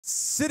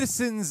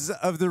Citizens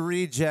of the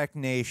Reject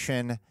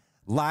Nation,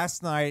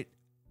 last night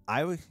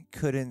I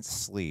couldn't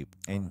sleep,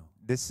 and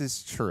this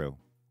is true.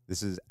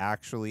 This is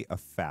actually a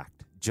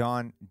fact.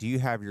 John, do you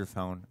have your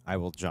phone? I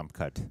will jump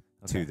cut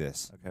to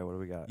this. Okay, what do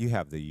we got? You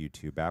have the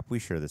YouTube app. We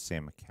share the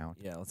same account.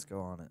 Yeah, let's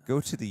go on it.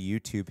 Go to the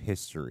YouTube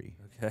history.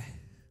 Okay.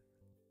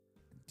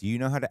 Do you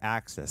know how to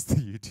access the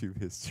YouTube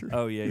history?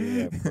 Oh,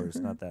 yeah, of course.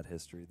 Not that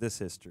history. This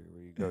history,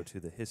 where you go to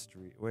the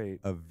history.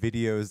 Wait. Of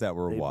videos that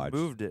were They watched.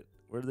 moved it.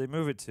 Where did they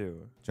move it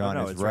to? John,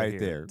 oh, no, it's right right here.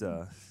 there.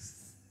 Duh.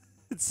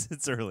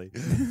 It's early.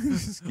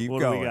 Just keep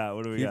what going. do we got?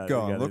 What do we keep got?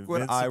 going. We got Look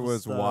what I Invincible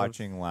was stuff,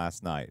 watching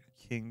last night.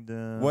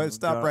 Kingdom. What?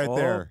 Stop right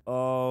there.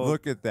 Oh.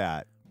 Look at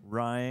that.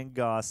 Ryan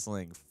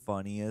Gosling,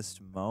 funniest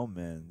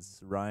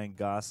moments. Ryan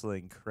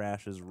Gosling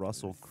crashes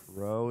Russell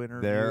Crowe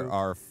interview. There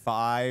are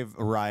 5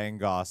 Ryan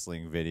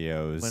Gosling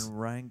videos. When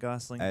Ryan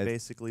Gosling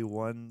basically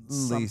won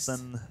least.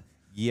 something.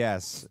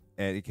 Yes,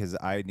 because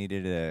I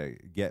needed to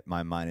get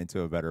my mind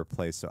into a better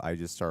place, so I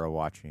just started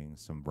watching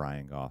some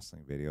Ryan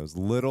Gosling videos.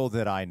 Little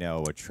did I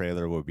know a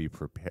trailer would be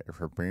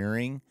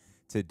premiering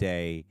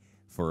today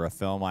for a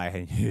film I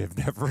have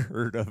never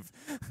heard of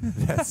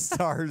that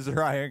stars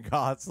Ryan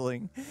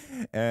Gosling,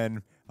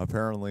 and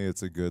apparently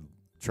it's a good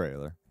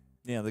trailer.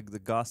 Yeah, the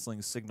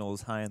Gosling signal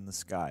is high in the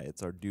sky.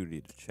 It's our duty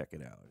to check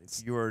it out.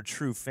 If you are a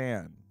true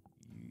fan,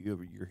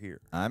 you're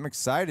here. I'm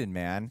excited,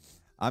 man.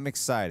 I'm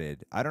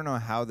excited. I don't know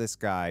how this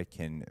guy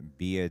can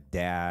be a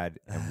dad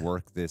and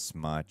work this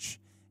much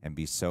and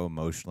be so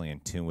emotionally in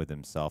tune with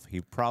himself.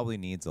 He probably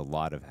needs a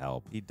lot of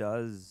help. He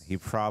does. He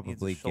probably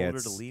needs a shoulder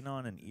gets to lean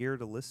on, an ear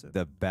to listen.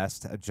 the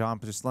best. John,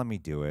 just let me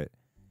do it.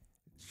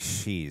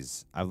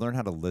 Jeez, I've learned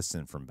how to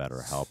listen from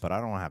BetterHelp, but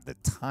I don't have the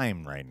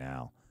time right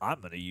now.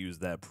 I'm going to use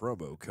that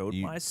promo code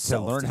You-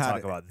 myself to learn how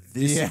talk to- about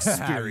this Yeah,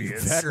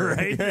 experience you better.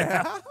 right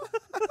Yeah.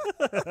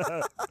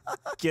 now.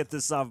 Get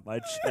this off my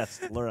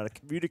chest. Learn how to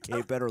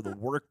communicate better in the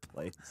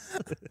workplace.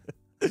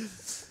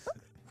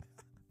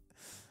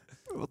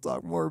 We'll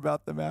talk more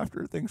about them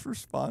after. Thanks for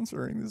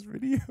sponsoring this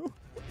video.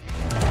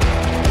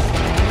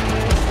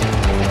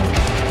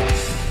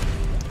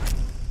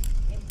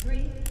 In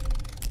 3,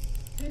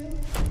 2,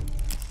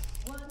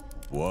 1.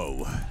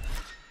 Whoa.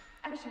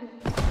 Action.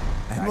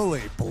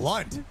 Emily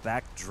Blunt.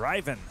 Back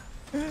driving.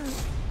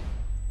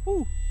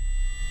 Ooh.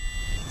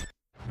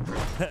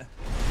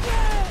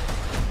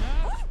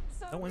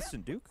 That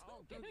Winston Duke?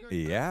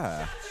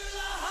 Yeah.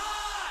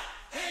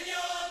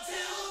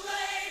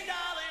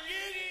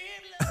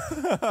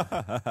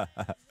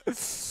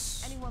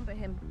 Anyone but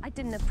him. I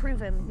didn't approve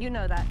him. You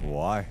know that.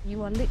 Why?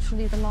 You are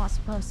literally the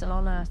last person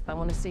on earth I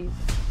want to see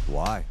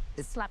Why?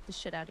 slap the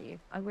shit out of you.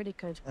 I really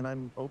could. And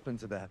I'm open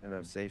to that in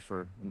a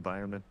safer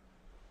environment.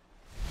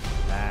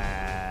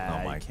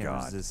 Oh my can't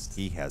God. resist.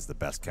 He has the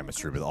best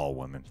chemistry with all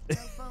women. No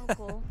phone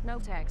call, no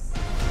text.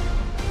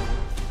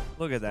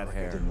 Look at that I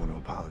hair. didn't want to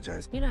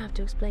apologize. You don't have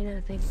to explain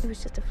anything. It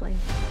was just a flame.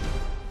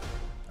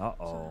 So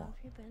Uh-oh. how have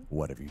you been?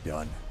 What have you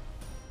done?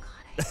 God,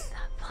 I hate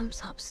that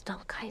thumbs up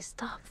stunt guy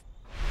stuff.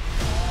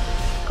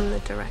 I'm the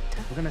director.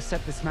 We're gonna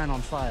set this man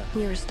on fire.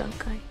 You're a stunt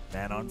guy.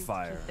 Man on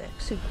fire.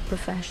 Super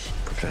profesh.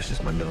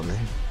 Profession's my middle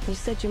name. You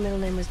said your middle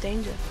name was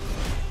Danger.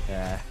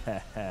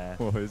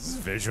 Well, it's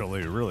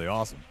visually really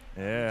awesome.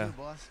 Yeah.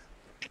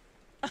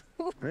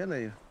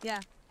 Really? Yeah.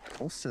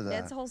 Holster that. Yeah,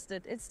 it's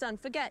holstered. It's done.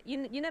 Forget.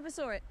 You never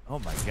saw it. Oh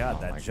my God,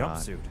 Oh that my God.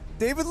 jumpsuit.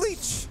 David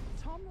Leitch.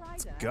 Tom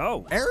Ryder.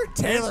 Go. Eric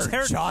Taylor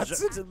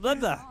Johnson.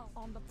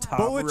 On the Top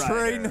Bullet rider.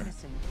 Train.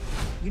 Listen,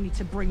 you need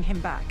to bring him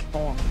back.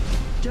 On.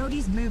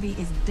 Jodie's movie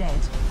is dead.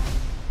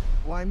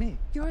 Why me?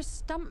 You're a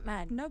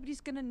stuntman.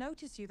 Nobody's gonna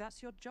notice you.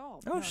 That's your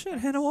job. Oh No shit,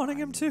 offense, Hannah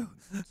Waddingham too.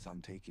 So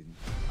I'm taking.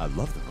 I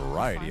love the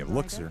variety Fine of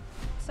looks rider.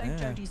 here. Save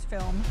Yeah. Jodie's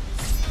film.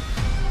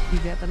 You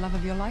get the love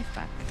of your life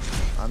back.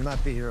 I'm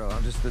not the hero.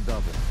 I'm just the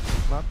double.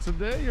 Not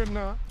today, you're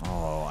not.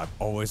 Oh, I've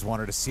always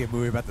wanted to see a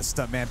movie about the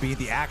stuntman being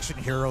the action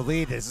hero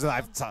lead. This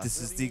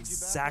This is the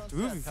exact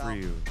movie for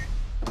you.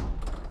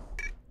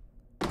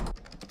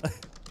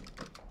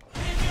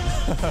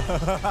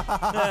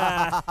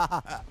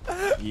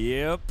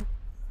 Yep.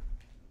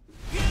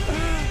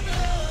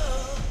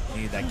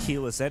 Need that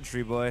keyless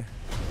entry, boy.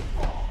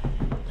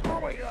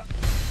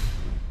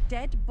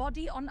 Dead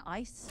body on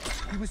ice.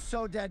 He was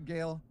so dead,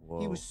 Gail. He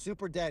Whoa. was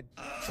super dead.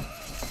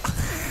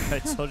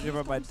 I told you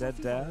about my dead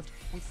dad.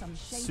 With some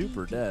shady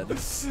Super dead.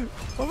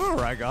 I love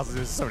Ryan Gosling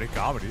does so many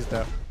comedies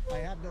now. I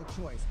had no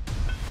choice.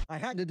 I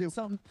had to do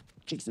some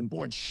Jason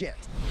Bourne shit.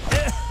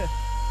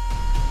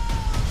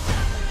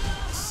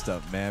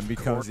 Stuntman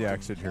becomes the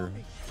action hero.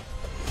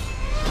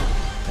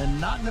 And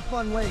not in a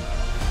fun way.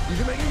 You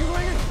can make it, you can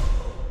make it.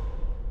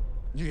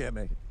 You can't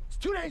make it. It's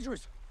too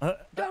dangerous.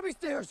 Gotta be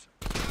stairs.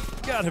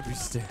 Gotta be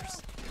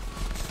stairs.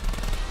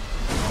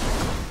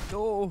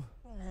 Oh.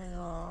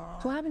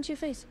 What happened to your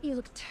face? You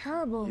look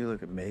terrible. You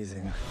look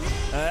amazing.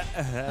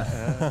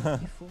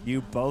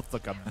 You both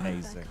look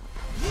amazing.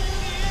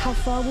 How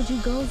far would you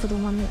go for the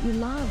one that you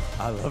love?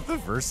 I love the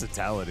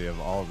versatility of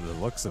all of the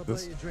looks of Buy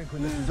this. you a drink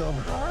when this is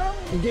over.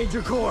 Engage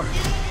your core.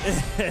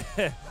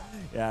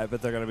 Yeah, I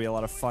bet there are gonna be a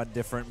lot of fun,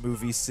 different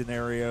movie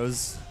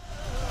scenarios.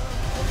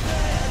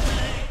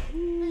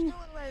 doing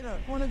later?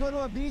 Want to go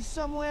to a beach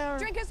somewhere?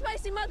 Drink a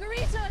spicy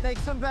margarita. Make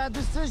some bad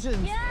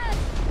decisions. Yes.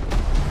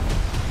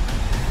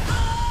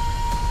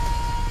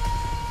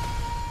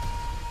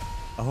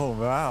 Oh,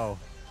 wow.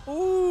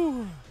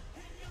 Ooh.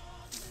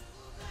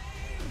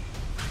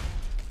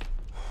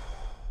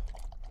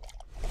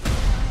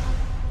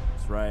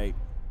 That's right.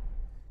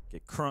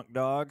 Get crunk,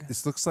 dog.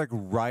 This looks like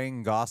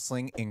Ryan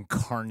Gosling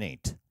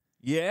incarnate.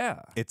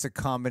 Yeah. It's a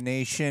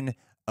combination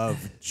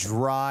of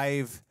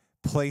Drive,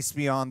 Place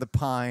Beyond the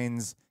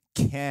Pines,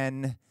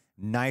 Ken,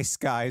 Nice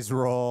Guys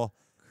role,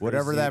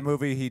 whatever that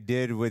movie he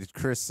did with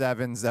Chris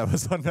Evans that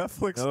was on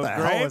Netflix. Oh, that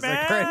Great was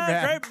Man, a Great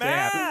Man. Great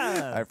Man.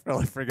 Damn. I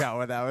really forgot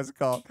what that was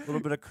called. A little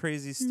bit of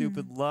crazy,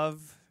 stupid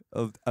love.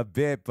 A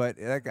bit, but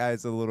that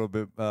guy's a little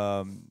bit,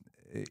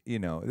 you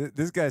know,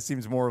 this guy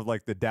seems more of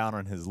like the down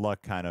on his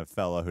luck kind of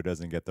fella who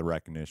doesn't get the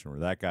recognition, where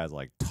that guy's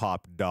like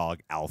top dog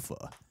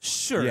alpha.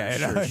 Sure, Yeah,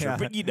 sure. yeah.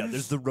 But, you know,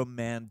 there's the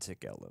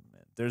romantic element.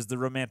 There's the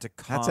romantic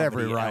comedy That's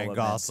every Ryan element.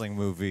 Gosling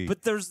movie.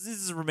 But this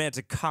is a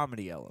romantic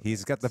comedy element.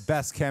 He's got the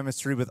best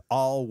chemistry with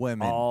all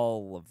women.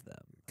 all of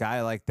them.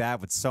 Guy like that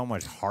with so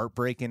much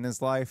heartbreak in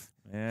his life.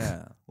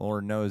 Yeah.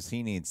 Lord knows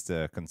he needs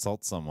to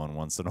consult someone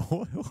once in a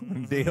while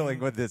when dealing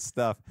with this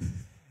stuff.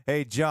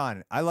 Hey,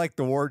 John, I like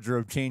the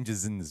wardrobe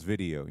changes in this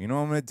video. You know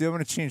what I'm going to do? I'm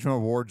going to change my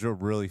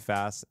wardrobe really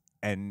fast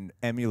and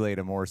emulate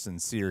a more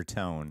sincere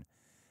tone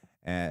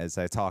as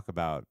I talk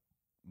about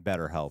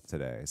BetterHelp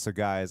today. So,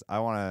 guys, I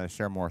want to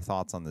share more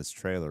thoughts on this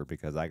trailer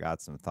because I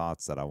got some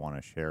thoughts that I want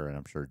to share, and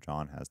I'm sure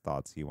John has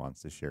thoughts he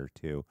wants to share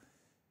too.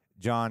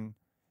 John,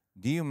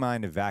 do you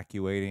mind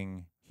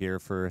evacuating here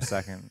for a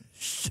second?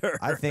 Sure.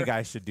 I think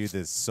I should do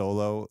this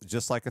solo,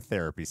 just like a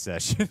therapy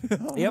session.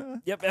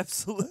 Yep,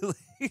 absolutely.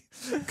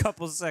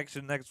 Couple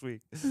section next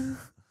week.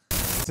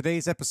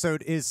 Today's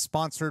episode is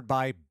sponsored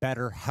by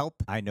BetterHelp.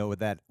 I know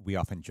that we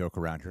often joke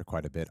around here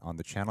quite a bit on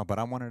the channel, but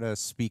I wanted to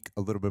speak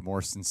a little bit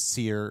more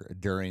sincere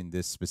during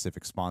this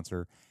specific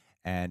sponsor.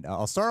 And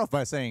I'll start off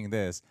by saying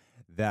this,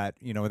 that,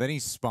 you know, with any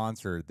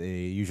sponsor,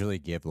 they usually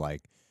give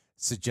like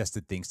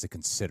suggested things to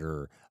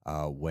consider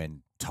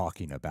when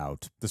talking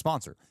about the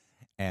sponsor.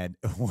 And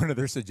one of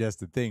their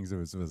suggested things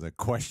was a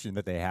question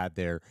that they had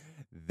there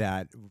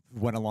that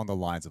went along the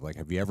lines of like,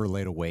 have you ever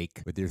laid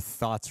awake with your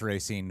thoughts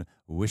racing,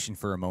 wishing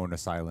for a moment of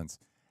silence?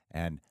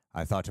 And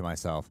I thought to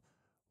myself,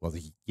 well,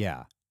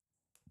 yeah,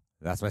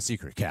 that's my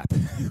secret, Cap.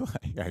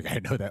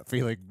 I know that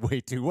feeling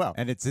way too well.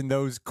 And it's in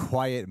those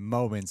quiet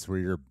moments where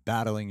you're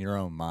battling your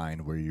own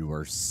mind, where you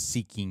are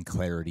seeking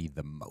clarity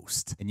the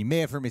most. And you may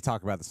have heard me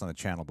talk about this on the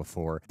channel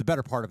before. The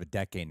better part of a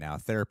decade now,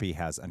 therapy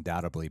has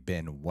undoubtedly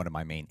been one of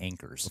my main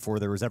anchors. Before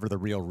there was ever the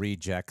real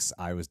rejects,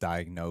 I was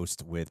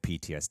diagnosed with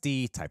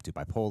PTSD, type 2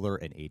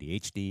 bipolar, and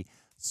ADHD.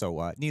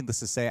 So needless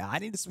to say, I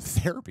needed some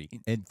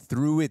therapy. And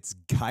through its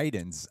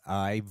guidance,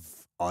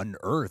 I've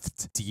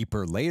unearthed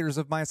deeper layers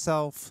of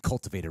myself,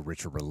 cultivated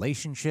richer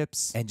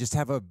relationships, and just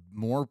have a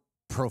more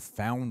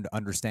profound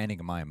understanding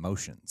of my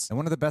emotions. And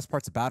one of the best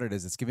parts about it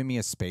is it's giving me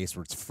a space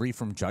where it's free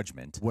from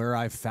judgment, where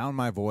I've found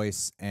my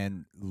voice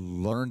and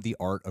learned the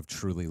art of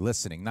truly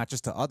listening, not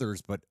just to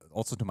others, but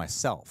also to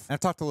myself. And I've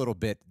talked a little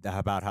bit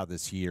about how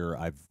this year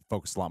I've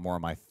focused a lot more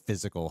on my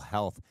physical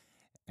health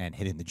and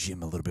hitting the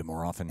gym a little bit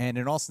more often. And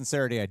in all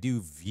sincerity, I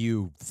do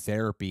view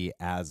therapy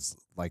as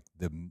like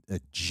a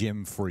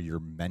gym for your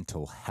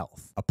mental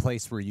health, a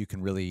place where you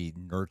can really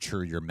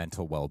nurture your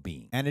mental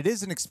well-being. And it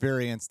is an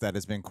experience that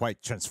has been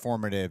quite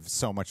transformative,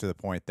 so much to the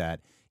point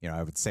that, you know,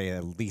 I would say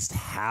at least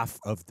half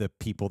of the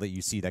people that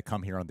you see that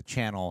come here on the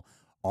channel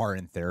are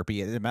in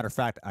therapy. As a matter of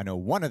fact, I know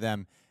one of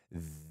them,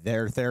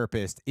 their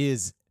therapist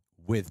is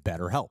with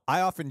BetterHelp.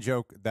 I often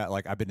joke that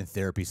like I've been in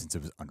therapy since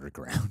it was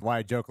underground. Why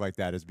I joke like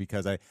that is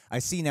because I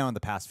see now in the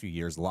past few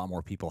years a lot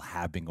more people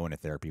have been going to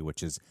therapy,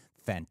 which is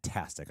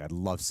fantastic. I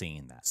love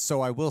seeing that.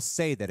 So I will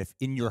say that if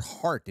in your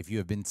heart, if you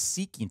have been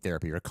seeking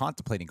therapy or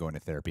contemplating going to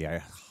therapy, I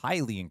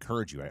highly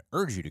encourage you, I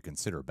urge you to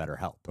consider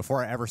BetterHelp.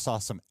 Before I ever saw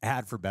some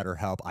ad for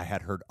BetterHelp, I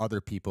had heard other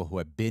people who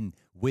had been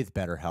with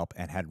BetterHelp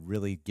and had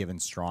really given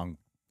strong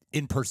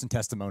in-person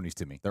testimonies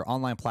to me. Their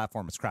online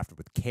platform is crafted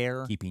with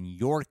care, keeping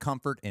your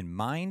comfort in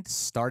mind,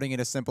 starting it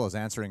as simple as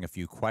answering a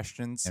few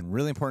questions. And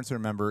really important to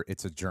remember,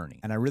 it's a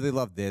journey. And I really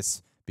love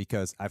this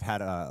because I've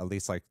had at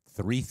least like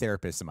 3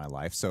 therapists in my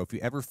life. So if you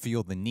ever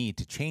feel the need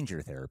to change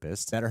your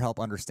therapist, BetterHelp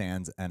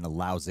understands and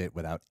allows it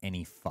without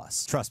any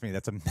fuss. Trust me,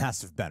 that's a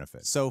massive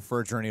benefit. So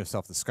for a journey of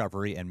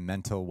self-discovery and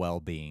mental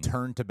well-being,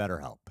 turn to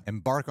BetterHelp.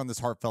 Embark on this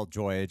heartfelt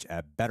voyage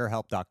at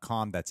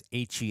betterhelp.com. That's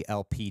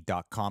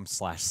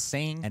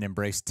HELP.com/sane and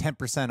embrace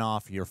 10%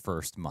 off your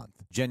first month.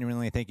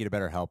 Genuinely, thank you to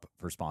BetterHelp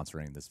for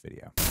sponsoring this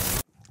video.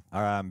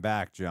 All right, I'm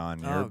back,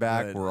 John. You're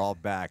back. Good. We're all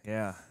back.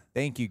 Yeah.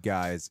 Thank you,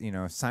 guys. You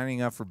know,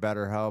 signing up for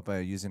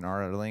BetterHelp using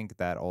our link,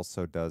 that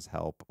also does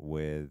help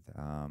with,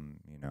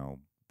 you know,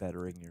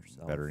 Bettering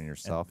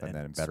yourself. and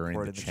then bettering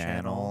the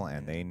channel,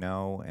 and they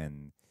know,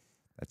 and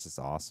that's just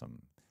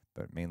awesome.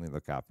 But mainly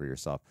look out for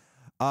yourself.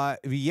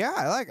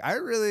 Yeah, I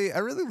really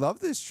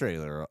love this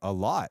trailer a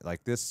lot.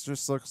 Like, this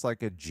just looks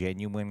like a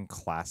genuine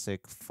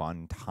classic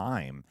fun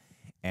time.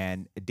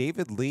 And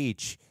David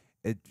Leitch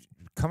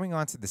coming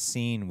onto the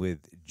scene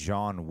with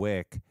John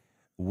Wick,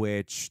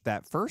 which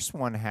that first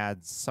one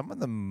had some of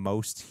the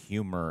most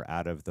humor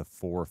out of the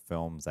 4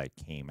 films that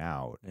came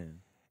out. Yeah.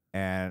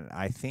 And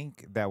I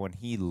think that when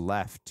he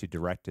left to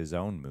direct his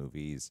own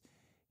movies,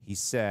 he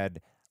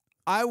said,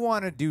 I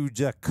want to do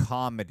the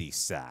comedy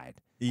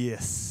side.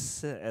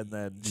 Yes, and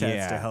then Chad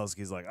Yeah.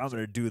 Stahelski's like, I'm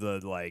gonna do the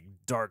like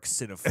dark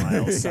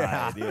cinephile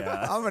side.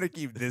 Yeah, I'm gonna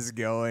keep this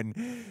going.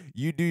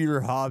 You do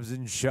your Hobbs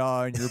and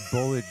Shaw and your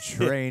Bullet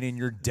Train and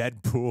your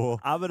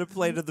Deadpool. I'm gonna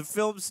play to the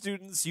film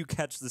students. You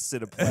catch the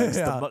Cineplex,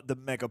 Yeah. the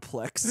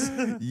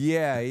Megaplex.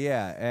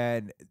 Yeah,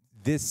 and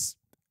this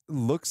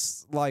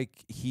looks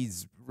like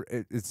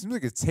it seems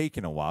like it's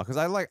taken a while because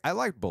I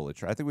like Bullet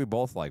Train. I think we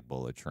both like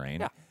Bullet Train.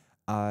 Yeah.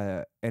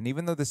 And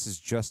even though this is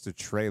just a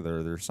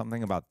trailer, there's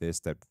something about this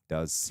that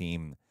does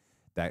seem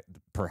that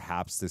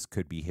perhaps this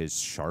could be his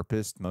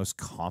sharpest, most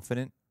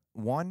confident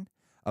one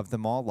of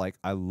them all. Like,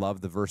 I love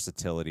the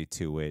versatility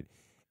to it.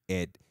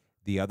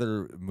 The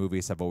other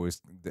movies have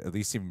always, at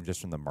least even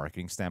just from the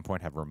marketing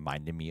standpoint, have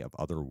reminded me of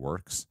other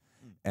works.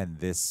 And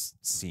this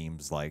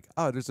seems like,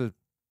 oh, there's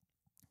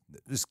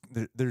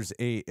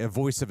a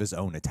voice of his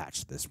own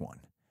attached to this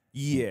one.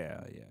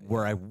 yeah.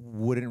 Where I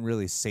wouldn't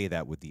really say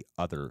that with the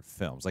other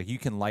films. Like, you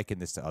can liken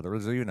this to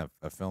others. There's even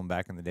a film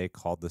back in the day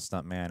called The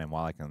Stuntman, and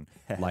while I can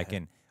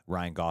liken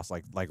Ryan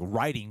Gosling, like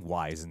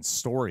writing-wise and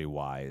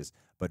story-wise,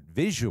 but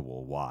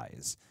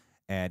visual-wise,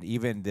 and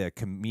even the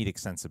comedic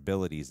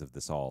sensibilities of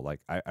this all, like,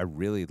 I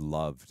really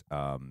loved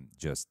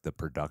just the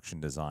production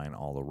design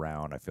all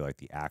around. I feel like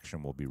the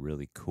action will be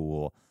really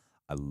cool.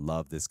 I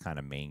love this kind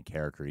of main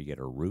character you get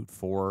a root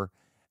for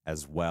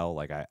as well.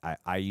 Like,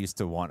 I used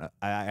to want to,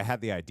 I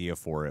had the idea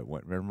for it.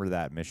 Remember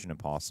that Mission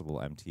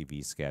Impossible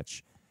MTV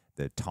sketch,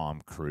 the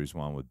Tom Cruise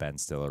one with Ben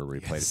Stiller where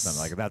he played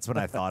something like that's when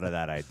I thought of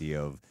that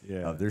idea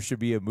of there should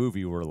be a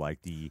movie where like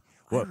I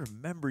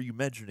remember you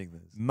mentioning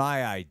this.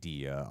 my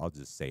idea, I'll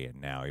just say it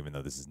now, even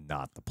though this is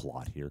not the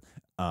plot here.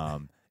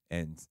 And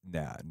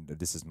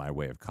this is my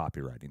way of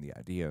copywriting the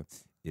idea,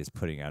 is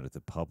putting out at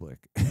the public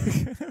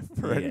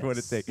for anyone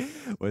to take,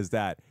 was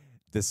that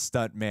the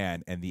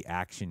stuntman and the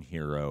action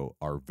hero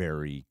are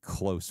very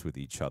close with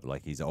each other.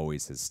 Like, he's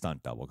always his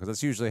stunt double, because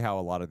that's usually how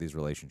a lot of these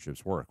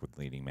relationships work with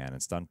leading man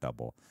and stunt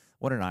double.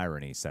 What an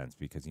irony sense,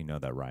 because you know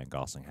that Ryan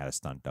Gosling had a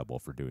stunt double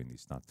for doing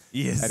these stunts.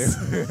 Yes.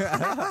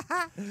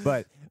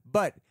 But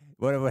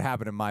what would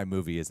happen in my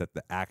movie is that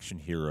the action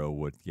hero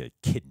would get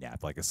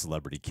kidnapped, like a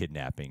celebrity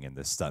kidnapping, and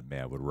the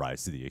stuntman would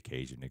rise to the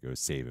occasion to go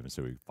save him.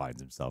 So he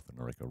finds himself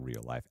in like a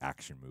real life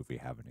action movie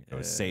having to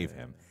go save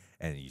him.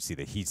 And you see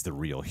that he's the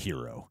real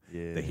hero,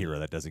 the hero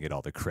that doesn't get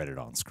all the credit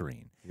on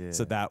screen.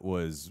 So that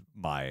was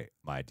my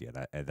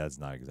idea, and that's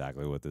not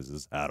exactly what this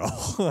is at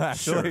all,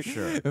 actually.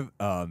 Sure.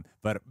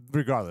 But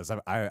regardless,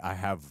 I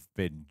have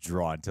been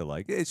drawn to,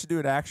 like, it should do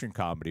an action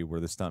comedy where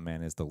the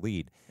stuntman is the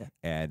lead,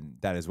 and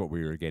that is what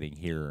we were getting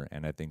here.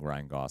 And I think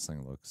Ryan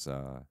Gosling looks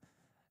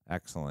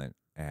excellent.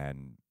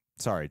 And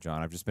sorry,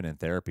 John, I've just been in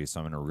therapy,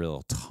 so I'm in a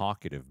real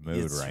talkative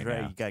mood right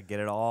now. You gotta get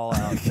it all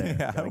out there.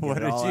 Yeah, What what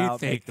did did you Make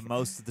think? the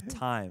most of the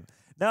time.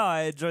 No,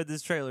 I enjoyed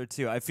this trailer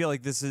too. I feel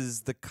like this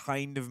is the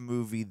kind of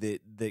movie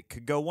that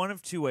could go one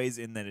of two ways,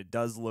 in that it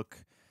does look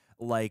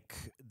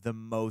like the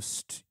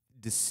most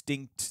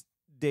distinct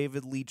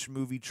David Leitch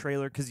movie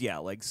trailer. Because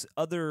like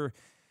other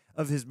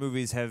of his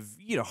movies have,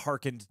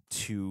 hearkened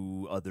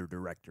to other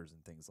directors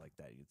and things like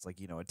that. It's like,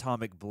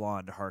 Atomic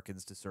Blonde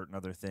harkens to certain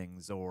other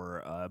things,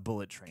 or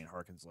Bullet Train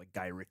harkens to like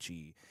Guy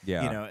Ritchie.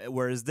 Yeah.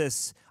 Whereas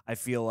this, I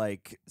feel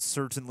like,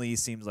 certainly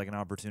seems like an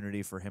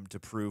opportunity for him to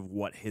prove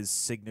what his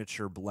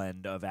signature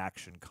blend of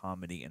action,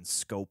 comedy, and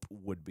scope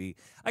would be.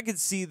 I could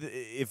see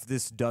if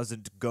this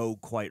doesn't go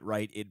quite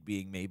right, it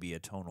being maybe a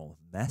tonal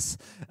mess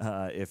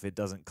if it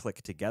doesn't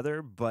click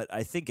together. But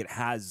I think it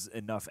has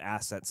enough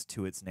assets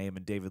to its name,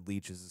 and David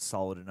Leitch is a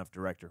solid enough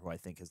director who I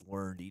think has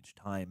learned each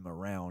time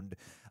around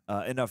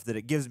enough that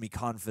it gives me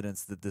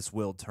confidence that this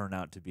will turn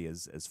out to be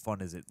as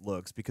fun as it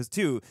looks. Because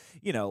too,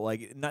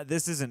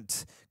 this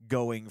isn't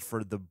going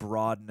for the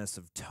broadness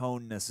of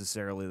tone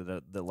necessarily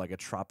that like a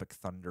Tropic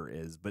Thunder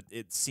is, but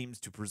it seems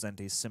to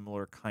present a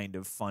similar kind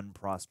of fun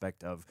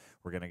prospect of,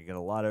 we're going to get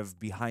a lot of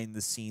behind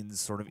the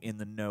scenes, sort of in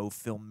the know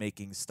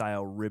filmmaking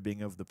style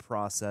ribbing of the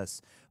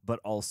process, but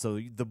also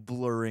the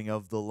blurring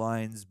of the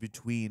lines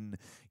between,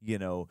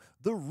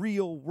 the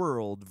real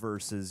world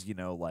versus,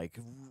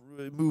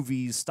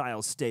 movie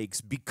style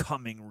stakes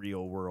becoming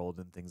real world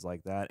and things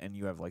like that. And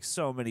you have like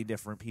so many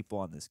different people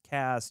on this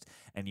cast,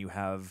 and you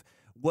have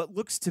what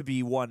looks to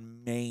be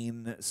one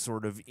main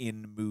sort of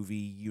in movie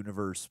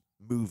universe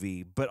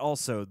movie, but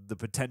also the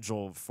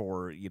potential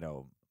for,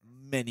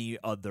 many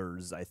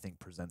others, I think,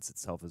 presents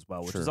itself as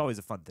well, which is always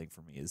a fun thing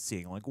for me, is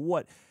seeing like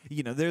what,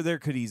 there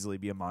could easily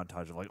be a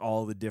montage of like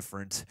all the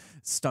different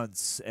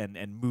stunts and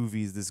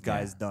movies this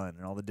guy's done,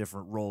 and all the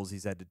different roles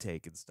he's had to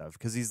take and stuff.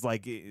 Because he's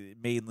like,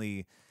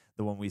 mainly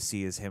the one we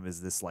see is him as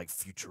this like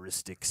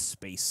futuristic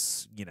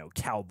space,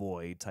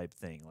 cowboy type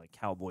thing, like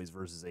Cowboys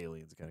versus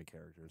Aliens kind of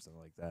character or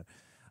something like that.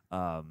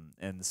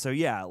 And so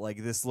yeah,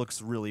 like this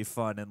looks really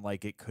fun, and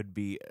like it could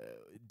be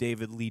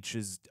David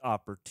Leitch's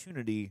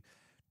opportunity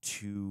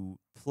to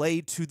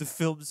play to the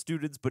film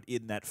students, but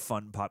in that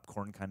fun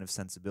popcorn kind of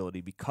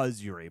sensibility,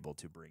 because you're able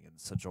to bring in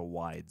such a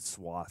wide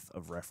swath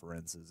of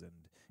references and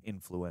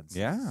influences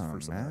for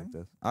something like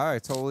this. I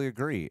totally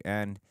agree.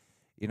 And,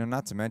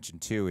 not to mention,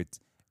 too, it's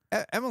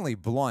Emily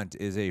Blunt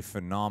is a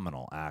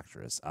phenomenal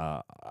actress.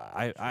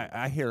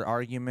 I hear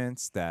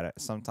arguments that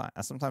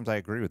sometimes I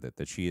agree with it,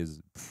 that she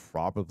is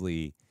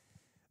probably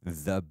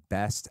the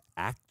best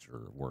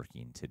actor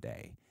working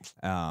today.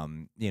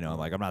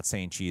 Like, I'm not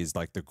saying she is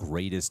like the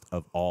greatest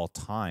of all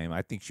time.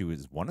 I think she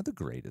was one of the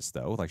greatest,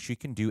 though. Like, she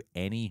can do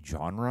any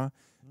genre.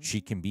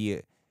 She can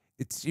be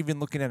it's even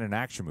looking at an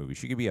action movie.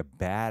 She could be a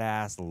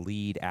badass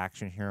lead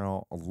action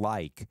hero,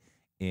 like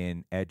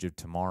in Edge of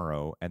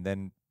Tomorrow, and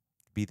then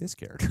be this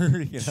character,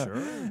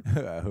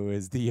 who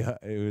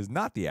is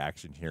not the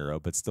action hero,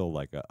 but still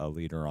like a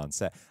leader on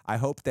set. I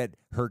hope that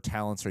her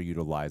talents are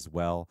utilized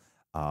well.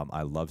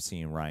 I love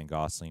seeing Ryan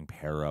Gosling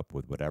pair up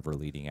with whatever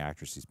leading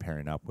actress he's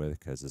pairing up with,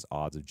 because his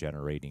odds of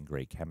generating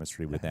great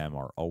chemistry with them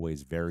are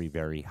always very,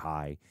 very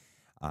high.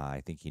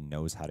 I think he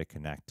knows how to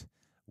connect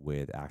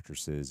with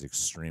actresses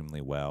extremely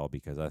well,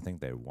 because I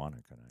think they want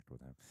to connect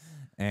with him.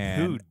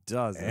 And who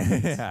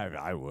doesn't?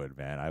 I would,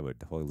 man. I would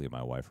totally leave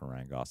my wife for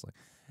Ryan Gosling.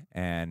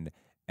 And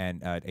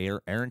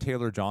Aaron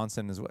Taylor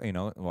Johnson as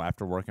well.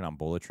 After working on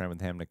Bullet Train with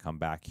him, to come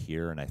back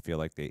here, and I feel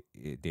like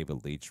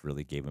David Leitch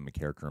really gave him a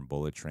character in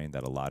Bullet Train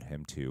that allowed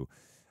him to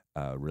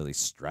really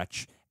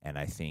stretch. And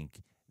I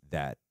think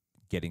that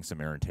getting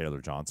some Aaron Taylor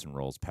Johnson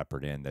roles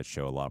peppered in that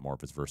show a lot more of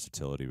his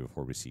versatility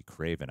before we see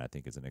Craven, I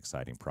think is an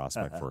exciting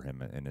prospect for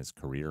him in his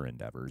career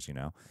endeavors.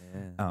 And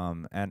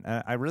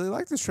I really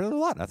like this trailer a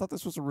lot. I thought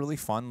this was a really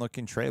fun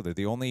looking trailer.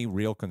 The only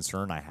real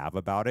concern I have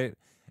about it,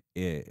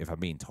 if I'm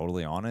being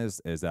totally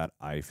honest, is that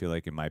I feel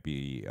like it might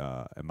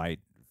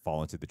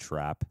fall into the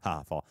trap.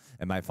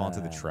 It might fall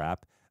into the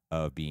trap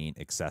of being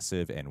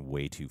excessive and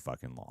way too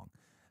fucking long.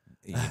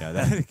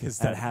 Because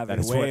that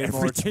having way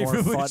more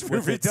fun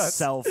with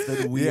itself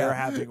than we are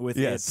having with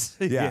it.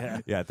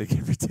 I think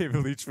every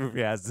David Leitch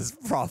movie has this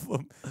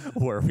problem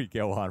where we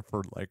go on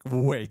for like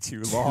way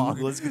too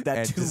long. Let's get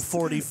that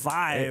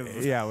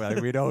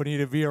 2:45. We don't need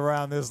to be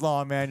around this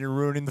long, man. You're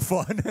ruining the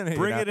fun.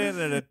 Bring it in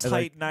at a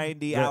tight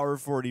 90-hour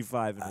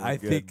 45. I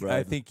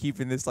think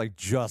keeping this like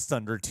just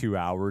under 2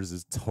 hours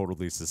is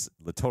totally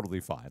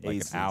fine. Like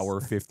an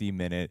hour,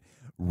 50-minute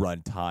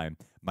runtime.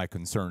 My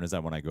concern is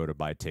that when I go to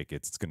buy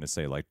tickets, it's going to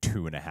say like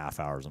 2.5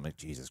 hours. I'm like,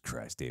 Jesus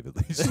Christ, David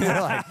Leitch.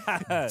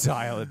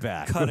 Dial it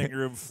back. Cutting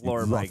room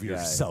floor, you love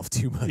yourself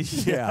too much.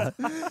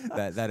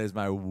 That is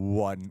my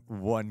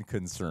one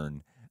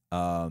concern.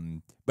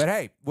 But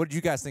hey, what did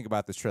you guys think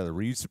about this trailer?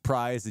 Were you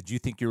surprised? Did you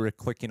think you were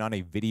clicking on a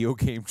video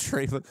game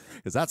trailer?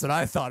 Because that's what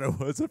I thought it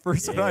was at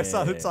first when I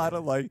saw the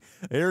title. Like,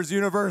 here's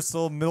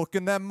Universal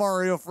milking that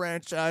Mario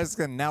franchise,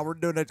 and now we're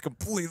doing a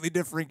completely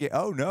different game.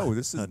 Oh no,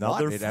 this is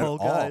not it at all.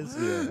 Guys.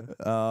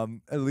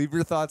 Leave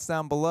your thoughts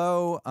down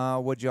below.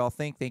 What'd y'all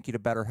think? Thank you to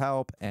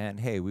BetterHelp, and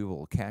hey, we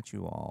will catch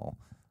you all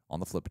on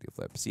the flippity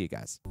flip. See you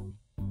guys.